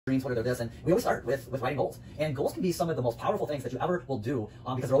dreams, what are this, and we always start with writing goals. And goals can be some of the most powerful things that you ever will do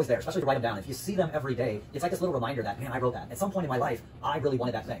because they're always there, especially to write them down. If you see them every day, it's like this little reminder that, man, I wrote that. At some point in my life, I really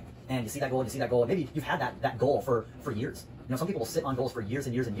wanted that thing. And you see that goal, and you see that goal, and maybe you've had that goal for years. You know, some people will sit on goals for years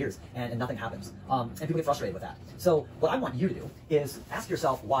and years and years, and nothing happens. And people get frustrated with that. So what I want you to do is ask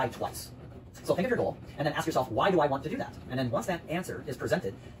yourself why twice. So think of your goal, and then ask yourself, why do I want to do that? And then once that answer is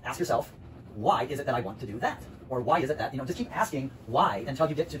presented, ask yourself, why is it that I want to do that? Or why is it that, just keep asking why until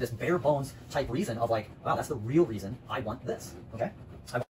you get to this bare bones type reason of like, wow, that's the real reason I want this, okay?